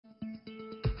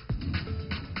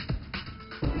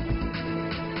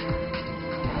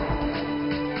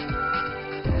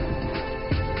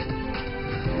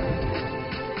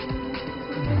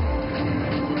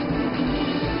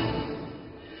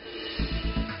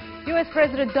U.S.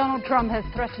 President Donald Trump has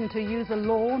threatened to use a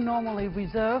law normally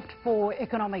reserved for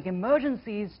economic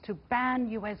emergencies to ban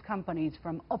U.S. companies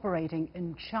from operating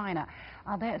in China.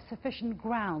 Are there sufficient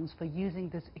grounds for using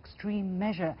this extreme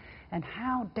measure? And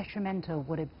how detrimental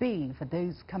would it be for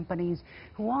those companies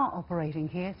who are operating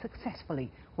here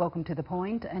successfully? Welcome to The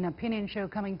Point, an opinion show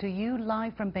coming to you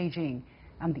live from Beijing.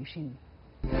 I'm Li Xin.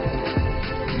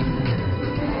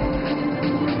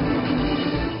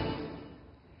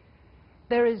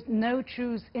 There is no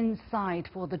truce in sight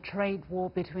for the trade war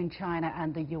between China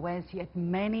and the U.S., yet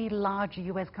many large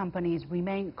U.S. companies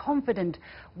remain confident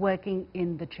working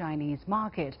in the Chinese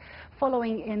market.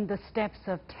 Following in the steps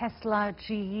of Tesla,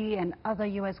 GE and other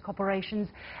U.S. corporations,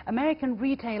 American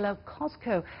retailer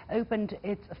Costco opened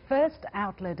its first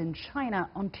outlet in China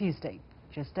on Tuesday.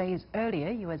 Just days earlier,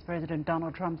 U.S. President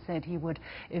Donald Trump said he would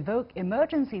evoke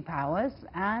emergency powers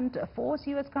and force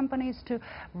U.S. companies to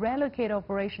relocate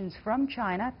operations from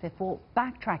China before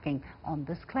backtracking on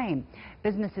this claim.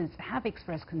 Businesses have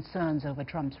expressed concerns over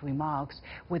Trump's remarks,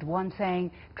 with one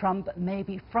saying Trump may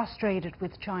be frustrated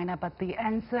with China, but the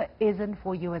answer isn't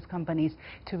for U.S. companies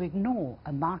to ignore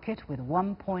a market with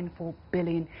 1.4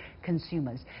 billion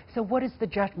consumers. So what is the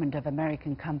judgment of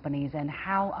American companies, and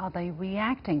how are they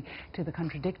reacting to the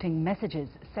contradicting messages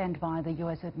sent by the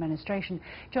U.S. administration?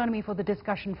 Joining me for the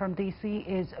discussion from D.C.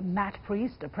 is Matt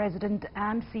Priest, President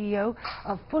and CEO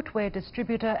of Footwear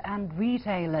Distributor and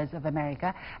Retailers of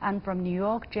America, and from New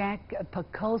York, Jack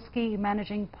Perkowski,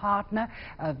 Managing Partner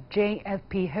of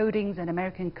JFP Holdings, an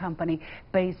American company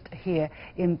based here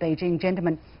in Beijing.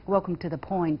 Gentlemen, welcome to The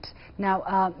Point.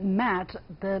 Now, Matt,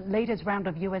 the latest round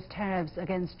of U.S. tariffs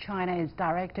against China is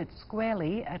directed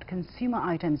squarely at consumer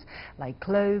items like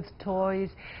clothes, toys,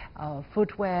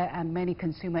 footwear and many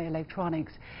consumer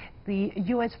electronics. The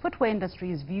U.S. footwear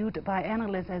industry is viewed by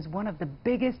analysts as one of the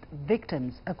biggest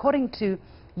victims. According to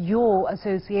your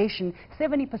association,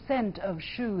 70% of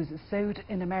shoes sold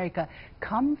in America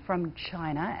come from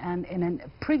China, and in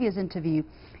a previous interview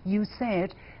you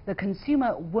said the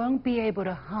consumer won't be able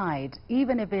to hide,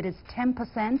 even if it is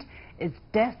 10%, it's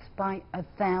death by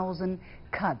 1,000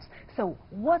 cuts. So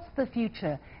what's the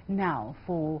future now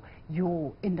for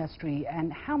your industry,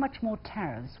 and how much more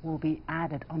tariffs will be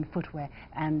added on footwear,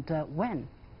 and when?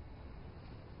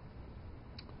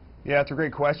 Yeah, it's a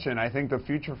great question. I think the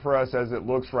future for us as it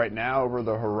looks right now over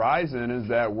the horizon is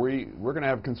that we're going to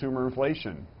have consumer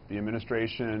inflation. The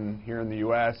administration here in the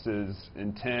U.S. is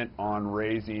intent on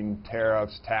raising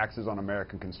tariffs, taxes on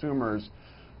American consumers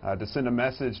to send a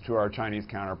message to our Chinese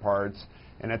counterparts.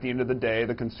 And at the end of the day,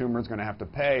 the consumer is going to have to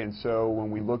pay. And so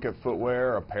when we look at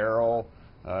footwear, apparel,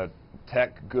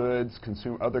 tech goods,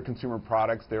 other consumer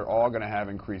products, they're all going to have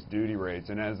increased duty rates.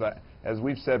 And as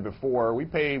we've said before, we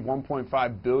paid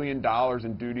 $1.5 billion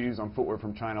in duties on footwear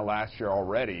from China last year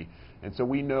already. And so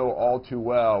we know all too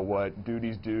well what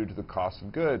duties do to the cost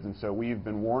of goods. And so we've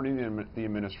been warning the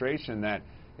administration that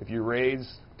if you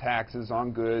raise taxes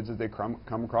on goods as they come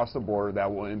across the border,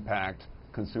 that will impact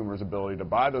consumers' ability to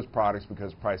buy those products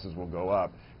because prices will go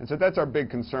up. And so that's our big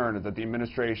concern, is that the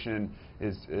administration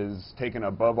is taking an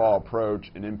above all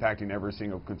approach in impacting every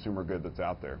single consumer good that's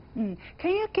out there. Can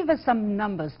you give us some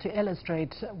numbers to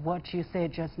illustrate what you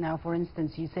said just now? For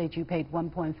instance, you said you paid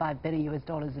 $1.5 billion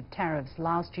US of tariffs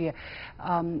last year.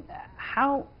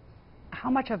 How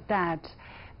much of that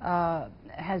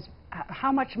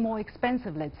how much more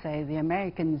expensive, let's say, the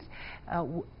Americans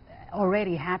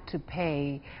already had to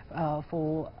pay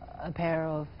for a pair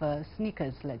of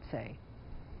sneakers, let's say?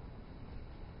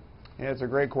 Yeah, it's a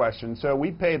great question. So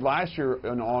we paid last year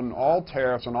on all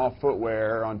tariffs, on all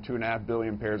footwear, on 2.5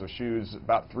 billion pairs of shoes,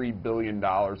 about $3 billion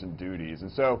in duties.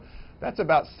 And so that's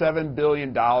about $7 billion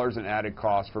in added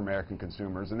costs for American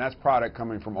consumers. And that's product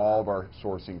coming from all of our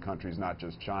sourcing countries, not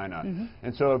just China.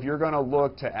 And so if you're going to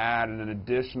look to add an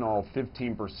additional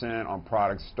 15% on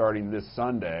products starting this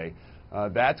Sunday,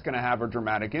 that's going to have a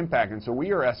dramatic impact. And so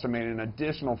we are estimating an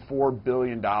additional $4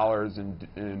 billion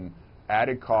in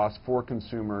added costs for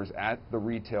consumers at the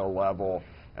retail level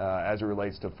as it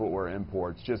relates to footwear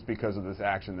imports, just because of this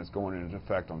action that's going into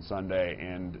effect on Sunday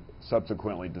and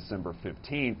subsequently December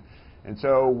 15th. And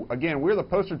so, again, we're the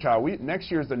poster child.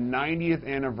 Next year is the 90th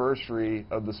anniversary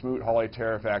of the Smoot-Hawley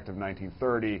Tariff Act of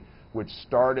 1930, which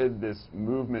started this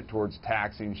movement towards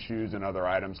taxing shoes and other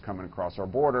items coming across our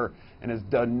border, and has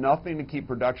done nothing to keep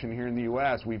production here in the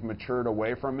U.S. We've matured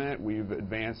away from it. We've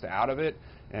advanced out of it.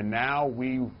 And now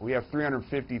we have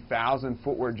 350,000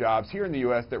 footwear jobs here in the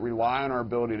U.S. that rely on our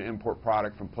ability to import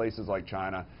product from places like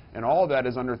China. And all of that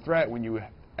is under threat when you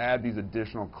add these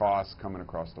additional costs coming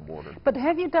across the border. But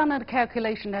have you done a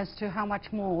calculation as to how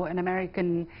much more an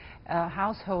American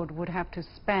household would have to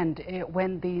spend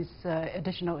when these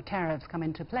additional tariffs come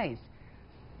into place?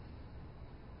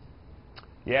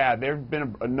 Yeah, there have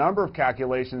been a number of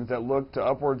calculations that look to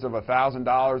upwards of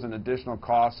 $1,000 in additional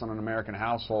costs on an American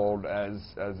household as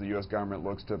the U.S. government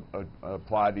looks to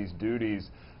apply these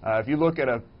duties. If you look at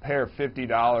a pair of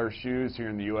 $50 shoes here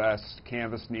in the U.S.,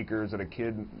 canvas sneakers that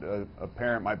a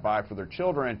parent might buy for their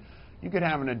children, you could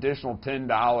have an additional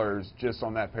 $10 just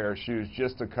on that pair of shoes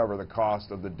just to cover the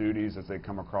cost of the duties as they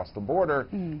come across the border.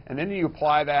 And then you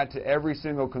apply that to every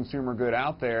single consumer good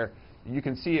out there, you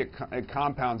can see it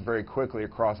compounds very quickly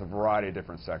across a variety of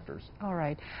different sectors. All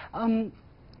right.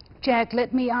 Jack,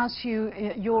 let me ask you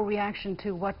your reaction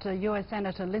to what U.S.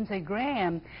 Senator Lindsey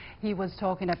Graham, he was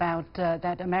talking about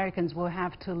that Americans will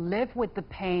have to live with the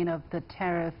pain of the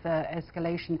tariff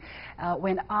escalation.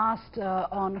 When asked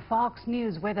on Fox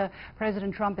News whether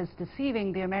President Trump is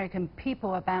deceiving the American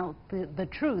people about the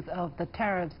truth of the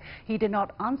tariffs, he did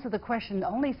not answer the question,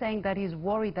 only saying that he's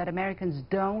worried that Americans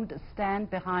don't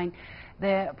stand behind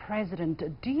their president.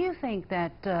 Do you think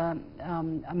that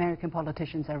American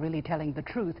politicians are really telling the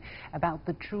truth about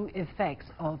the true effects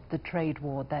of the trade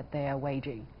war that they are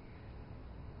waging?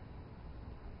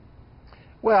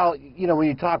 Well, you know, when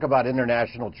you talk about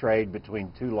international trade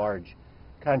between two large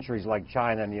countries like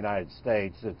China and the United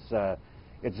States,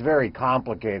 it's very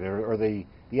complicated, or the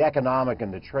economic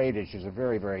and the trade issues are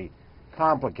very, very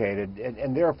complicated,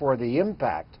 and therefore the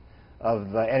impact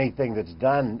of anything that's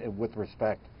done with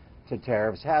respect to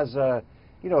tariffs has a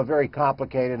very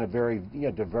complicated and a very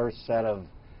diverse set of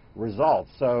results.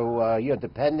 So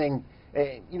depending,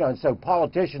 and so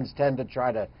politicians tend to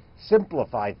try to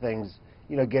simplify things,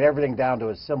 get everything down to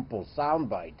a simple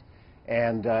soundbite,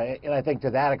 and I think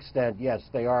to that extent, yes,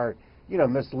 they are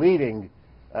misleading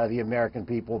the American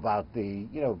people about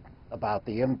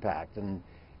the impact, and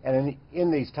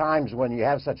in these times when you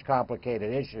have such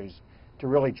complicated issues, to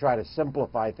really try to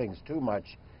simplify things too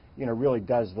much really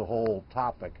does the whole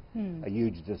topic a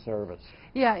huge disservice.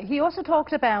 Yeah, he also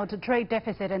talked about a trade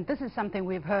deficit, and this is something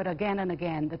we've heard again and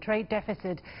again, the trade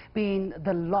deficit being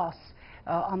the loss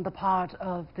on the part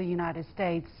of the United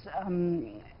States.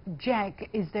 Jack,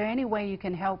 is there any way you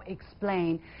can help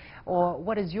explain, or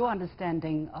what is your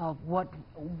understanding of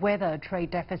whether trade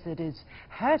deficit is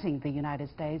hurting the United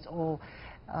States, or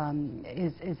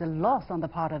is a loss on the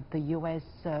part of the U.S.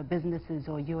 Businesses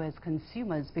or U.S.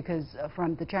 consumers? Because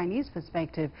from the Chinese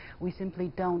perspective, we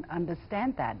simply don't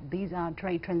understand that. These are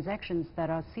trade transactions that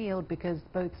are sealed because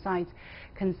both sides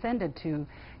consented to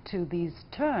these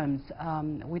terms.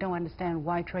 We don't understand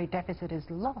why trade deficit is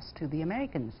lost to the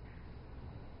Americans.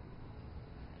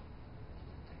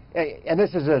 And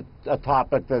this is a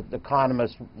topic that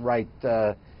economists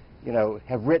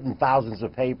have written thousands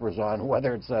of papers on,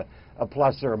 whether it's a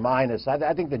plus or a minus.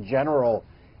 I think the general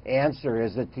answer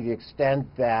is that to the extent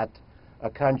that a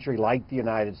country like the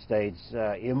United States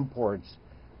imports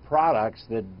products,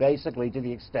 that basically to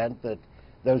the extent that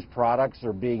those products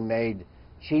are being made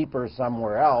cheaper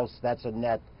somewhere else, that's a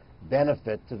net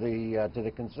benefit to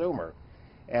the consumer.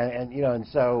 And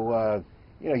so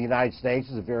the United States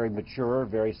is a very mature,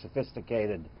 very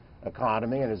sophisticated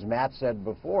economy, and as Matt said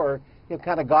before, you've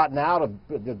kind of gotten out of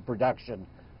the production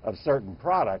of certain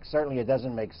products. Certainly it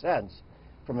doesn't make sense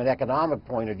from an economic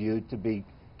point of view to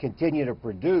continue to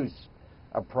produce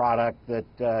a product that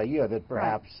that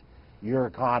perhaps your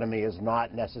economy is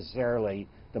not necessarily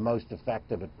the most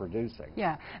effective at producing.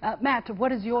 Yeah. Matt,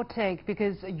 what is your take?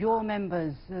 Because your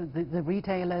members, the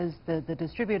retailers, the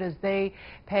distributors, they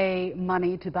pay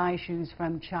money to buy shoes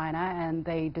from China and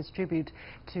they distribute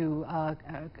to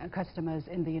customers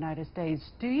in the United States.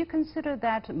 Do you consider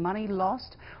that money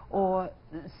lost or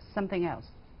something else?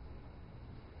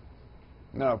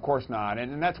 No, of course not.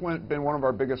 And that's been one of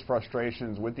our biggest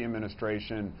frustrations with the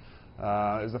administration,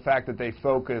 is the fact that they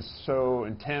focus so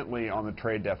intently on the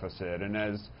trade deficit. And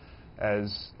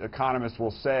as economists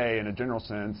will say in a general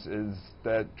sense, is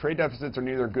that trade deficits are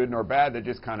neither good nor bad, they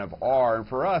just kind of are. And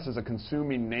for us as a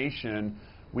consuming nation,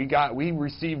 we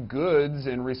receive goods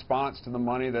in response to the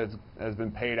money that has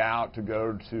been paid out to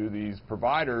go to these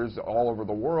providers all over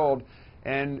the world.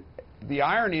 And the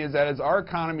irony is that as our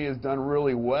economy has done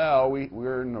really well,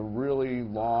 we're in a really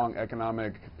long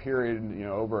economic period,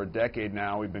 over a decade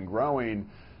now we've been growing,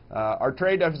 our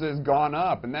trade deficit has gone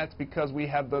up, and that's because we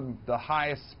have the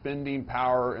highest spending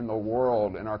power in the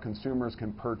world, and our consumers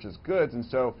can purchase goods. And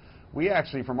so we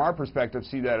actually, from our perspective,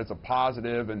 see that as a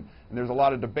positive, and there's a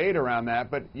lot of debate around that,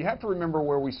 but you have to remember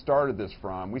where we started this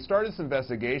from. We started this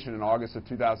investigation in August of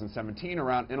 2017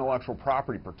 around intellectual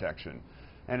property protection.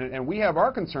 And we have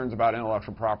our concerns about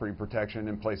intellectual property protection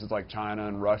in places like China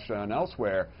and Russia and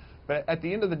elsewhere. But at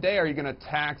the end of the day, are you going to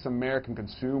tax American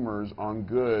consumers on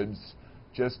goods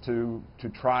just to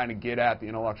try to get at the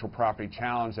intellectual property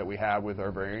challenge that we have with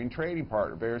our various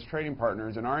trading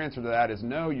partners? And our answer to that is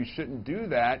no, you shouldn't do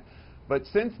that. But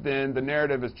since then, the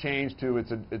narrative has changed to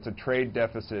it's a trade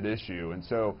deficit issue. And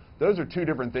so those are two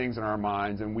different things in our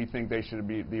minds, and we think they should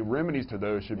be, the remedies to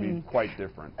those should be quite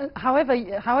different. However,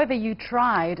 you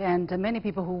tried, and many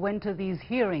people who went to these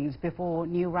hearings before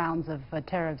new rounds of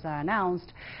tariffs are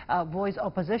announced voiced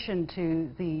opposition to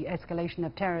the escalation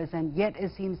of tariffs, and yet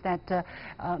it seems that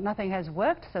nothing has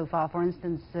worked so far. For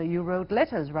instance, you wrote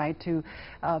letters, right, to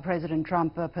President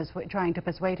Trump trying to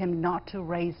persuade him not to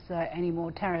raise any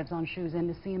more tariffs on shoes, and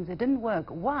it seems it didn't work.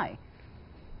 Why?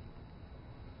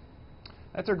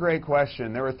 That's a great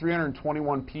question. There were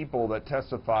 321 people that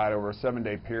testified over a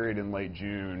 7-day period in late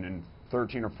June, and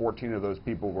 13 or 14 of those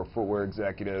people were footwear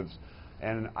executives.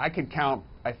 And I could count,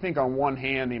 I think, on one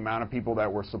hand the amount of people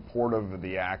that were supportive of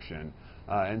the action.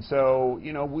 And so,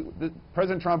 you know,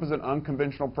 President Trump is an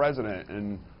unconventional president,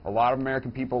 and a lot of American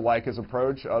people like his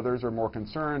approach. Others are more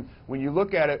concerned. When you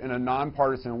look at it in a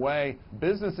nonpartisan way,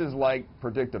 businesses like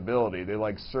predictability. They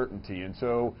like certainty. And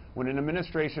so when an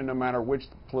administration, no matter which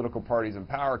political party's in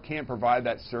power, can't provide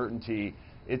that certainty,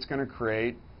 it's going to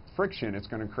create friction. It's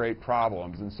going to create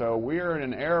problems. And so we're in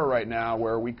an era right now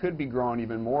where we could be growing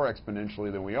even more exponentially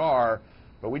than we are,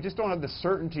 but we just don't have the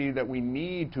certainty that we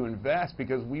need to invest,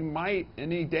 because we might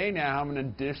any day now have an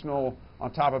additional,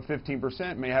 on top of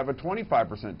 15%, may have a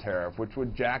 25% tariff, which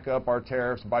would jack up our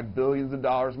tariffs by billions of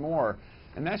dollars more.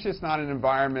 And that's just not an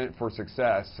environment for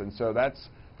success. And so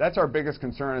that's our biggest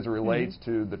concern as it relates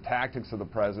to the tactics of the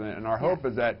president. And our hope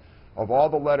is that of all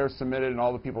the letters submitted and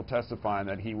all the people testifying,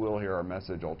 that he will hear our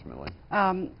message ultimately.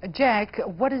 Jack,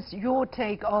 what is your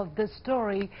take of the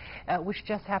story which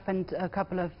just happened a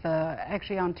couple of,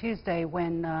 actually on Tuesday,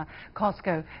 when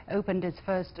Costco opened its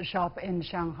first shop in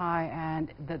Shanghai,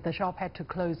 and the shop had to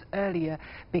close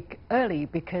early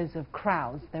because of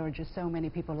crowds. There were just so many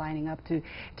people lining up to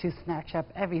snatch up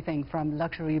everything from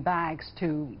luxury bags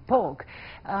to pork.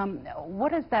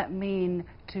 What does that mean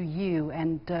to you,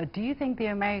 and do you think the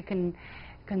American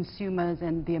consumers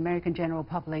and the American general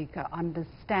public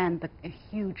understand the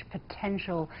huge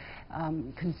potential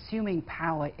consuming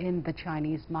power in the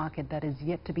Chinese market that is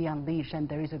yet to be unleashed, and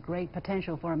there is a great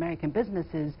potential for American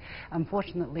businesses?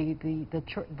 Unfortunately,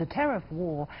 the tariff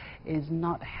war is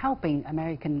not helping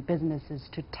American businesses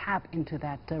to tap into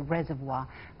that reservoir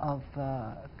of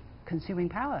consuming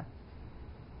power.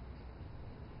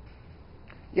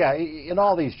 Yeah, in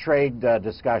all these trade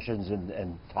discussions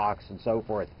and talks and so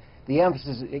forth, the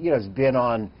emphasis, has been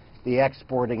on the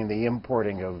exporting and the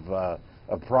importing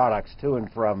of products to and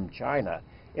from China.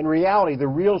 In reality, the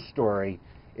real story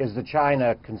is the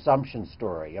China consumption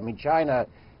story. I mean, China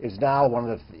is now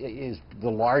is the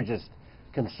largest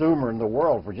consumer in the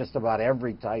world for just about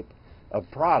every type of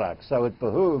product. So it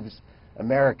behooves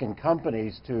American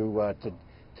companies to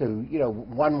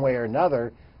one way or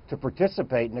another, to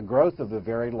participate in the growth of the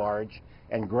very large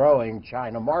and growing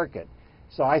China market.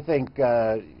 So I think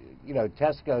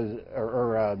Tesco's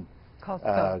or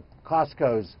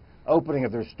Costco's opening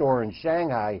of their store in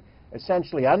Shanghai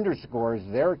essentially underscores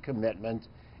their commitment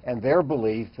and their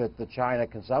belief that the China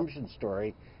consumption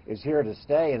story is here to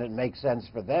stay, and it makes sense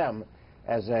for them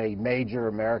as a major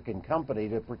American company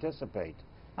to participate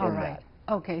in that.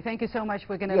 Okay, thank you so much.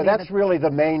 We're going to that's really the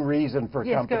main reason for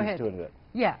companies to invest.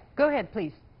 Yeah, go ahead,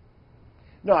 please.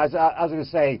 No, I was going to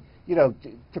say,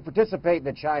 to participate in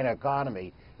the China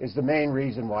economy is the main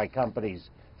reason why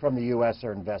companies from the U.S.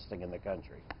 are investing in the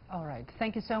country. All right.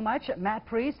 Thank you so much. Matt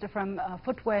Priest from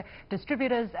Footwear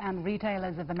Distributors and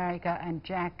Retailers of America, and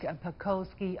Jack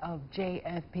Perkowski of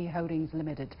JFP Holdings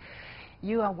Limited.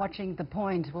 You are watching The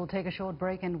Point. We'll take a short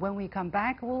break, and when we come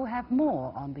back, we'll have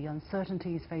more on the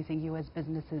uncertainties facing U.S.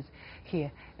 businesses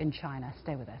here in China.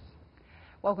 Stay with us.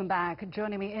 Welcome back.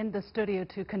 Joining me in the studio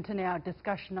to continue our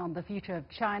discussion on the future of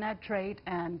China, trade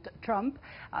and Trump,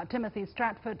 Timothy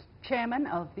Stratford, Chairman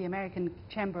of the American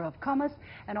Chamber of Commerce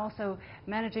and also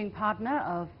Managing Partner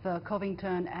of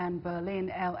Convington Burling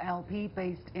LLP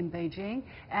based in Beijing,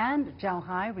 and Zhao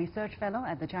Hai, Research Fellow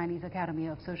at the Chinese Academy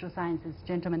of Social Sciences.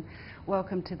 Gentlemen,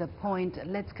 welcome to The Point.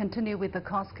 Let's continue with the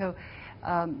Costco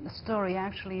story,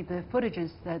 actually, the footages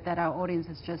that our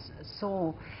audiences just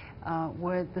saw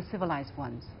were the civilized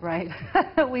ones, right?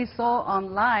 We saw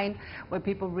online where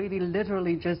people really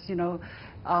literally just,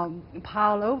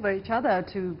 pile over each other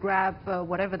to grab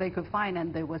whatever they could find,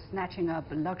 and they were snatching up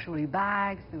luxury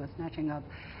bags, they were snatching up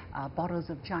bottles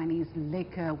of Chinese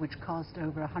liquor, which cost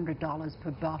over $100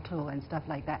 per bottle and stuff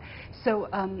like that. So,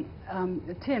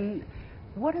 Tim,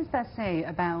 what does that say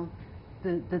about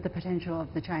the potential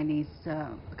of the Chinese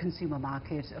consumer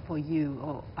market for you,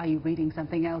 or are you reading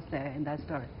something else there in that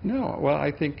story? No, well,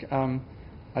 I think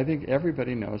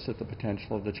everybody knows that the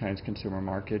potential of the Chinese consumer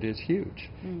market is huge,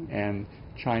 and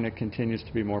China continues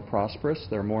to be more prosperous.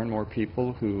 There are more and more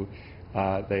people who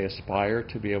they aspire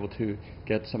to be able to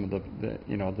get some of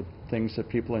the things that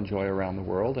people enjoy around the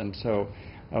world, and so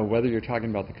whether you're talking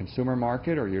about the consumer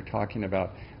market or you're talking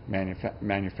about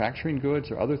manufacturing goods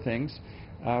or other things,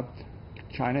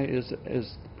 China is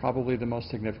probably the most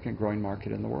significant growing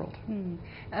market in the world.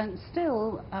 And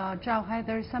still, Zhao Hai,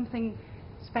 there is something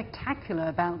spectacular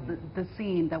about the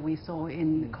scene that we saw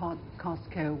in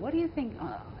Costco. What do you think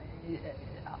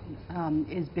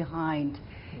is behind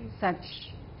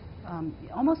such,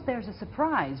 almost there's a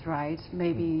surprise, right?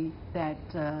 Maybe that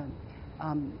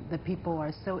the people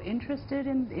are so interested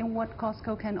in what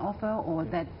Costco can offer, or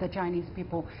that the Chinese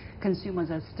people,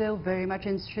 consumers, are still very much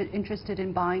interested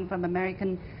in buying from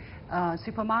American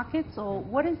supermarkets, or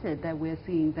what is it that we're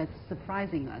seeing that's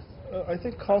surprising us? I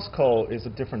think Costco is a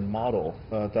different model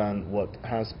than what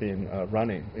has been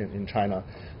running in China.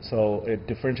 So it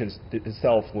differentiates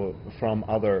itself from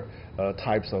other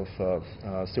types of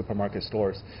supermarket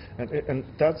stores. And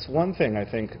that's one thing I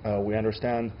think we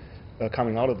understand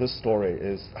coming out of this story,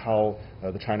 is how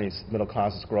the Chinese middle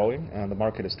class is growing and the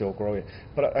market is still growing.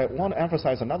 But I want to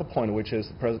emphasize another point, which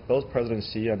is both President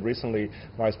Xi and recently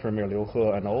Vice Premier Liu He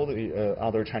and all the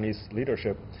other Chinese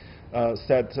leadership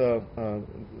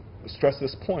stress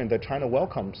this point that China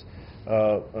welcomes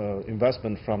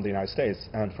investment from the United States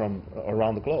and from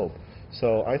around the globe.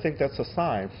 So I think that's a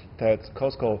sign that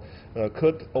Costco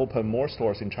could open more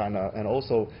stores in China, and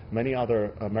also many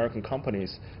other American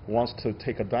companies who wants to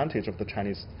take advantage of the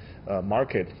Chinese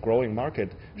market, growing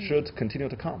market, should continue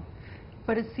to come.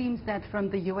 But it seems that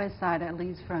from the U.S. side, at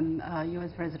least from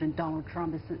U.S. President Donald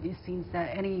Trump, it seems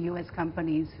that any U.S.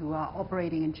 companies who are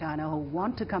operating in China, who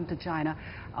want to come to China,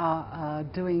 are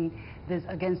doing this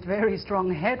against very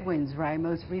strong headwinds, right?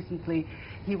 Most recently,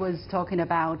 he was talking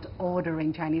about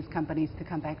ordering Chinese companies to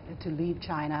come back, to leave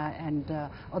China, and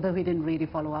although he didn't really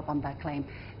follow up on that claim.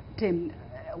 Tim,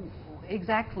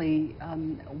 exactly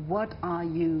what are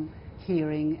you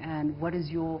hearing, and what is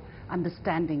your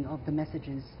understanding of the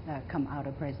messages that come out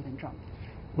of President Trump?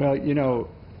 Well,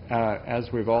 as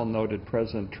we've all noted,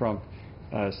 President Trump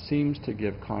seems to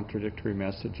give contradictory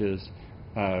messages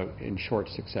in short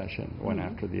succession, one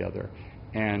after the other.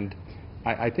 And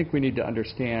I think we need to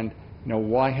understand,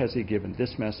 why has he given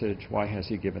this message? Why has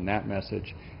he given that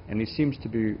message? And he seems to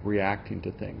be reacting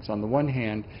to things. On the one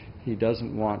hand, he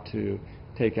doesn't want to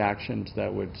take actions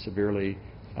that would severely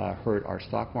hurt our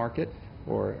stock market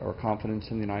or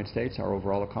confidence in the United States, our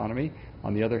overall economy.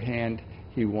 On the other hand,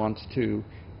 he wants to,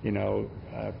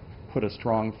 put a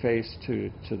strong face to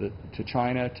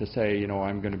China, to say,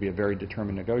 I'm going to be a very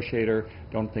determined negotiator,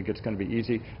 don't think it's going to be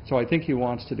easy. So I think he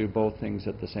wants to do both things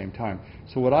at the same time.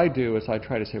 So what I do is I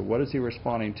try to say, what is he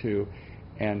responding to,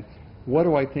 and what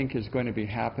do I think is going to be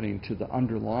happening to the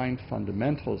underlying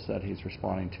fundamentals that he's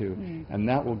responding to, and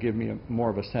that will give me more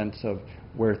of a sense of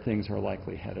where things are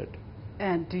likely headed.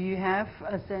 And do you have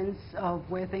a sense of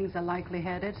where things are likely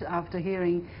headed after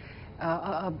hearing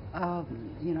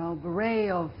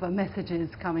array of messages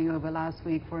coming over last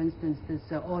week? For instance, this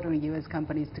ordering U.S.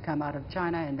 companies to come out of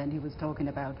China, and then he was talking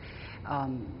about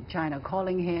China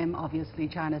calling him. Obviously,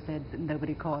 China said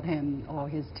nobody called him or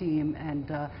his team,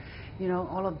 and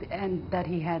and that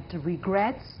he had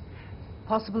regrets,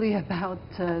 possibly about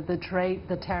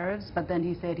the tariffs, but then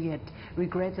he said he had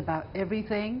regrets about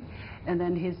everything. And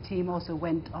then his team also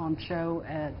went on show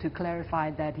to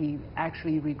clarify that he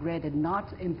actually regretted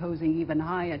not imposing even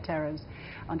higher tariffs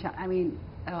on China. I mean,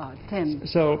 Tim.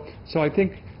 So I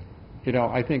think,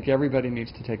 I think everybody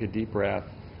needs to take a deep breath.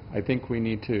 I think we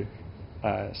need to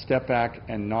step back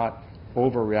and not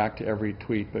overreact to every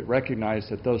tweet, but recognize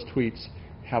that those tweets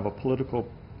have a political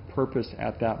purpose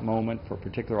at that moment for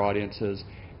particular audiences,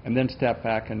 and then step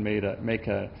back and make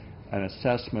an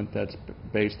assessment that's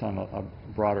based on a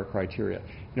broader criteria.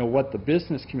 What the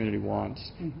business community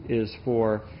wants is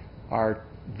for our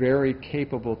very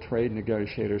capable trade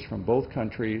negotiators from both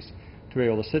countries to be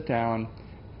able to sit down,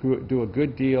 do a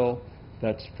good deal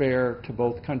that's fair to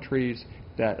both countries,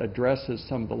 that addresses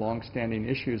some of the long-standing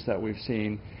issues that we've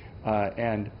seen,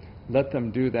 and let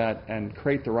them do that and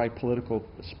create the right political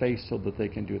space so that they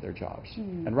can do their jobs.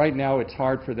 And right now it's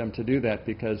hard for them to do that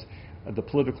because the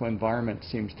political environment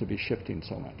seems to be shifting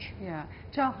so much. Yeah.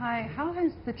 Zhao Hai, how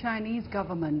has the Chinese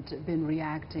government been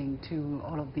reacting to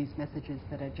all of these messages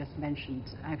that I just mentioned?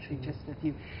 Actually, just a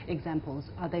few examples.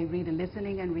 Are they really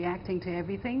listening and reacting to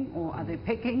everything, or are they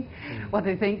picking what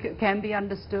they think can be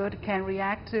understood, can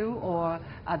react to, or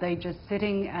are they just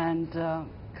sitting and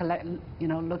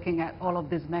looking at all of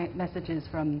these messages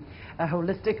from a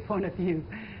holistic point of view?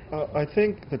 I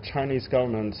think the Chinese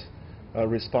government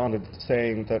responded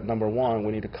saying that, number one,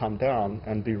 we need to calm down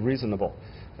and be reasonable.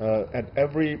 At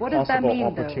every possible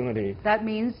opportunity. That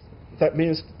means? That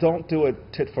means don't do it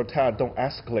tit for tat, don't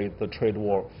escalate the trade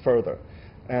war further.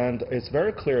 And it's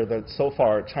very clear that so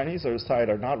far Chinese side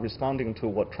are not responding to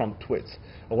what Trump tweets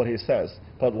or what he says,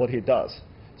 but what he does.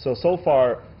 So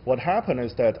far what happened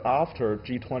is that after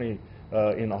G20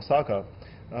 in Osaka,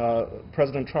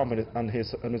 President Trump and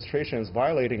his administration is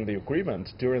violating the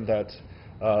agreement during that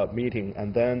meeting,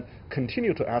 and then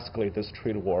continue to escalate this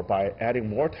trade war by adding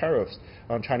more tariffs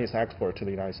on Chinese export to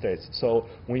the United States. So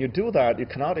when you do that, you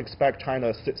cannot expect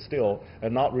China to sit still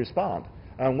and not respond.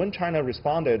 And when China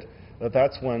responded,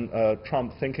 that's when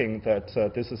Trump, thinking that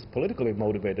this is politically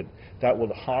motivated, that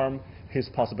would harm his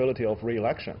possibility of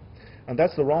re-election. And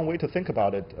that's the wrong way to think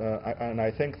about it. And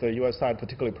I think the U.S. side,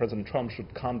 particularly President Trump,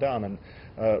 should calm down and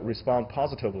respond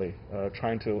positively,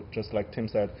 trying to, just like Tim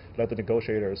said, let the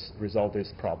negotiators resolve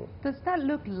this problem. Does that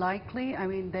look likely? I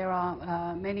mean, there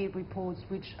are many reports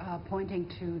which are pointing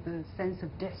to the sense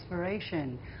of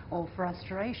desperation or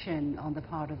frustration on the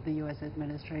part of the U.S.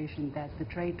 administration that the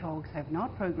trade talks have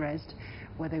not progressed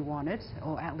where they wanted,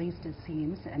 or at least it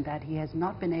seems, and that he has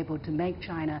not been able to make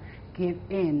China give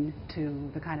in to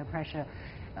the kind of pressure.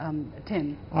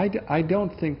 Tim? I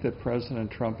don't think that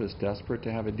President Trump is desperate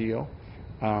to have a deal.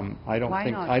 I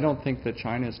don't think that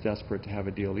China is desperate to have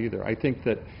a deal either. I think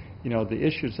that, the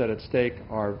issues that are at stake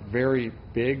are very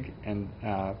big and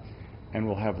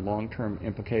will have long-term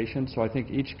implications. So I think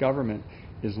each government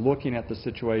is looking at the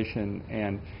situation,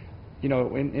 and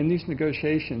in these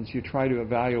negotiations you try to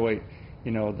evaluate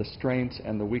the strengths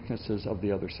and the weaknesses of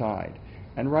the other side.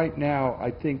 And right now I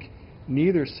think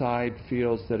neither side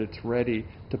feels that it's ready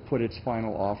to put its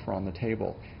final offer on the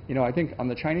table. I think on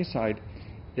the Chinese side,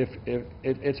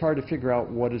 it's hard to figure out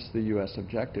what is the U.S.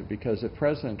 objective, because if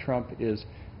President Trump is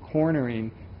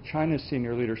cornering China's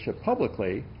senior leadership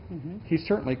publicly, he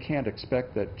certainly can't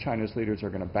expect that China's leaders are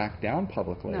going to back down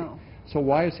publicly. No. So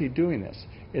why is he doing this?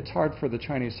 It's hard for the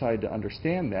Chinese side to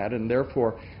understand that, and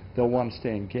therefore they'll want to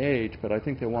stay engaged, but I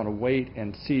think they want to wait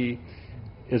and see,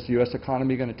 is the U.S.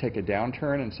 economy going to take a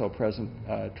downturn, and so President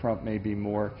Trump may be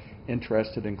more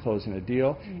interested in closing a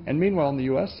deal. And meanwhile, on the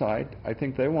U.S. side, I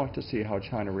think they want to see how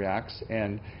China reacts,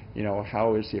 and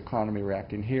how is the economy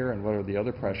reacting here, and what are the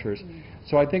other pressures.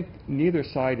 So I think neither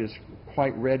side is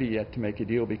quite ready yet to make a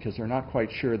deal, because they're not quite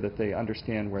sure that they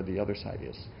understand where the other side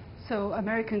is. So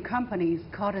American companies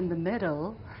caught in the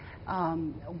middle.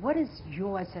 What is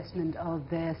your assessment of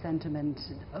their sentiment,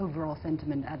 overall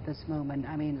sentiment at this moment?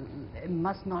 I mean, it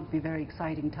must not be a very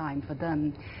exciting time for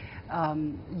them.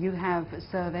 You have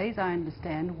surveys, I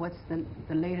understand. What's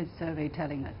the latest survey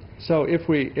telling us? So if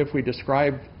we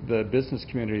describe the business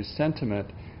community's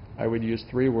sentiment, I would use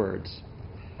three words: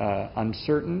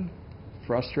 uncertain,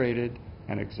 frustrated,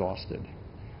 and exhausted.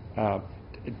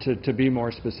 To be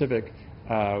more specific,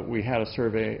 we had a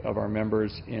survey of our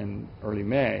members in early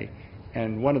May,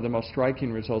 and one of the most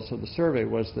striking results of the survey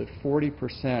was that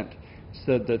 40%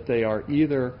 said that they are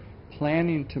either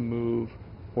planning to move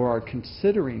or are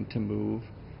considering to move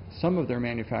some of their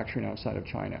manufacturing outside of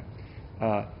China.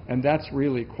 And that's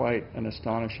really quite an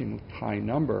astonishing high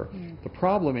number. The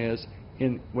problem is,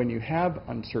 when you have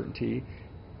uncertainty,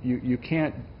 you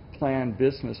can't plan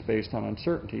business based on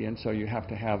uncertainty, and so you have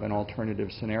to have an alternative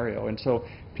scenario. And so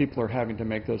people are having to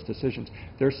make those decisions.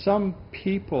 There's some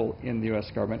people in the U.S.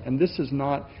 government, and this is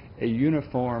not a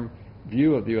uniform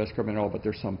view of the U.S. government at all, but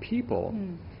there's some people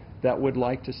that would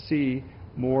like to see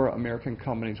more American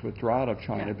companies withdraw out of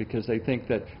China because they think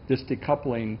that this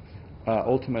decoupling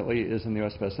ultimately is in the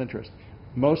U.S. best interest.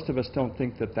 Most of us don't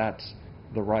think that that's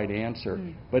the right answer.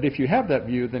 But if you have that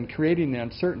view, then creating the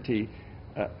uncertainty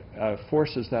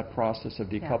forces that process of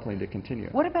decoupling to continue.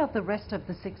 What about the rest of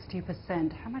the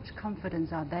 60%? How much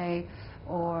confidence are they,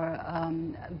 or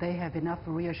they have enough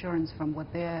reassurance from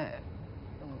what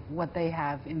they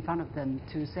have in front of them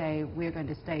to say, we're going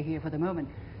to stay here for the moment?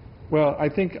 Well, I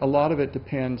think a lot of it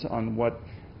depends on what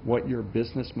what your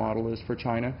business model is for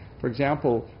China. For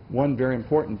example, one very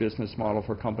important business model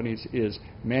for companies is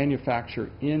manufacture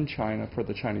in China for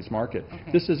the Chinese market.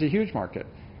 Okay. This is a huge market.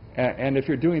 And if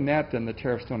you're doing that, then the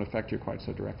tariffs don't affect you quite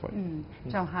so directly.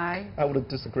 Zhao Hai? I would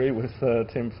disagree with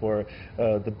Tim for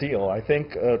the deal. I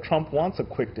think Trump wants a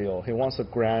quick deal. He wants a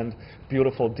grand,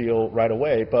 beautiful deal right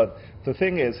away. But the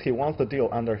thing is, he wants the deal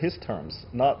under his terms.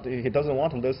 He doesn't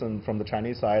want to listen from the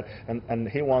Chinese side, and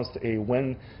he wants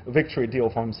a victory deal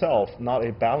for himself, not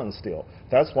a balanced deal.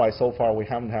 That's why so far we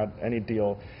haven't had any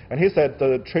deal. And he said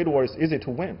the trade war is easy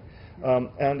to win.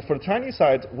 And for the Chinese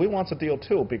side, we want a deal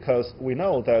too, because we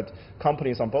know that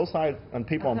companies on both sides and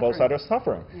people on both sides are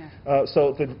suffering. Yeah.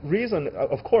 So the reason,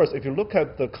 of course, if you look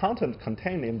at the content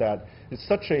contained in that, it's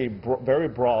such a very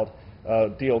broad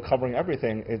deal covering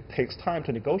everything, it takes time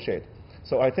to negotiate.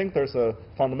 So I think there's a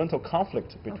fundamental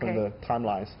conflict between the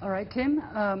timelines. All right, Tim?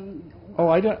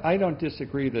 I don't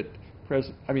disagree that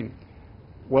I mean,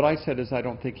 what I said is I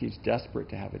don't think he's desperate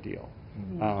to have a deal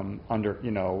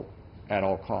at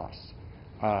all costs.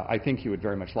 I think he would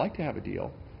very much like to have a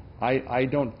deal. I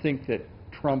don't think that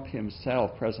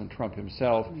President Trump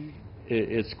himself,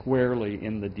 is squarely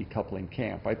in the decoupling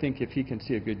camp. I think if he can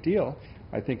see a good deal,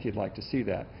 I think he'd like to see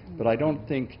that. But I don't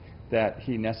think that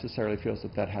he necessarily feels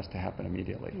that that has to happen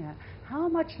immediately. Yeah. How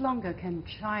much longer can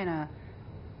China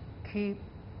keep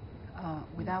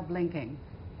without blinking?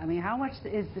 I mean, how much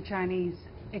is the Chinese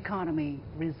economy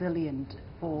resilient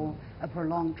for a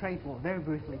prolonged trade war? Very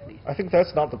briefly, please. I think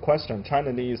that's not the question.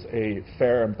 China needs a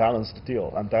fair and balanced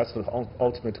deal, and that's the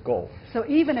ultimate goal. So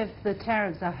even if the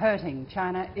tariffs are hurting,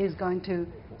 China is going to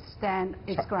stand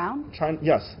its ground?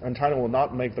 Yes, and China will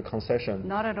not make the concession.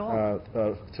 Not at all.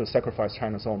 To sacrifice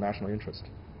China's own national interest.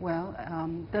 Well,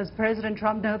 does President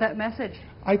Trump know that message?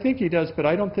 I think he does, but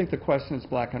I don't think the question is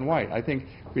black and white. I think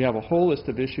we have a whole list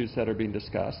of issues that are being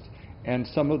discussed, and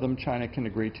some of them China can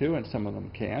agree to and some of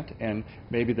them can't, and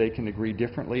maybe they can agree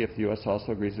differently if the U.S.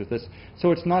 also agrees with this.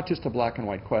 So it's not just a black and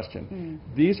white question.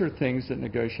 These are things that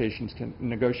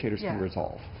negotiators can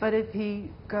resolve. But if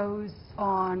he goes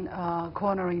on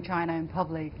cornering China in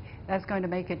public, that's going to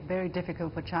make it very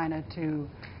difficult for China to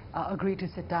agree to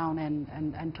sit down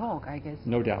and talk, I guess.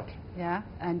 No doubt. Yeah,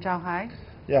 and Zhao Hai?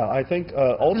 Yeah, I think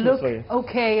ultimately... To look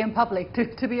okay in public,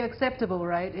 to be acceptable,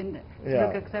 right? To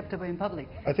look acceptable in public.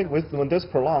 I think when this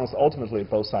prolongs, ultimately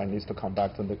both sides need to come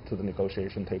back to the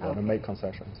negotiation table and make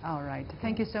concessions. All right.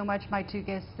 Thank you so much, my two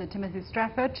guests, Timothy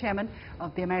Stratford, Chairman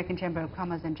of the American Chamber of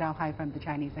Commerce, and Zhao Hai from the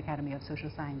Chinese Academy of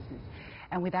Social Sciences.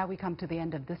 And with that, we come to the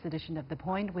end of this edition of The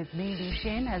Point with me, Li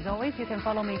Xin. As always, you can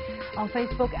follow me on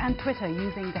Facebook and Twitter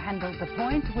using the handle The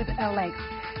Point with LX.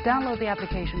 Download the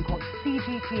application called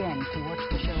CGTN to watch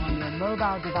the show on your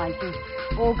mobile devices,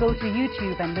 or go to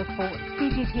YouTube and look for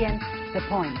CGTN The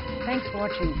Point. Thanks for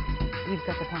watching. We've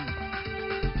got The Point.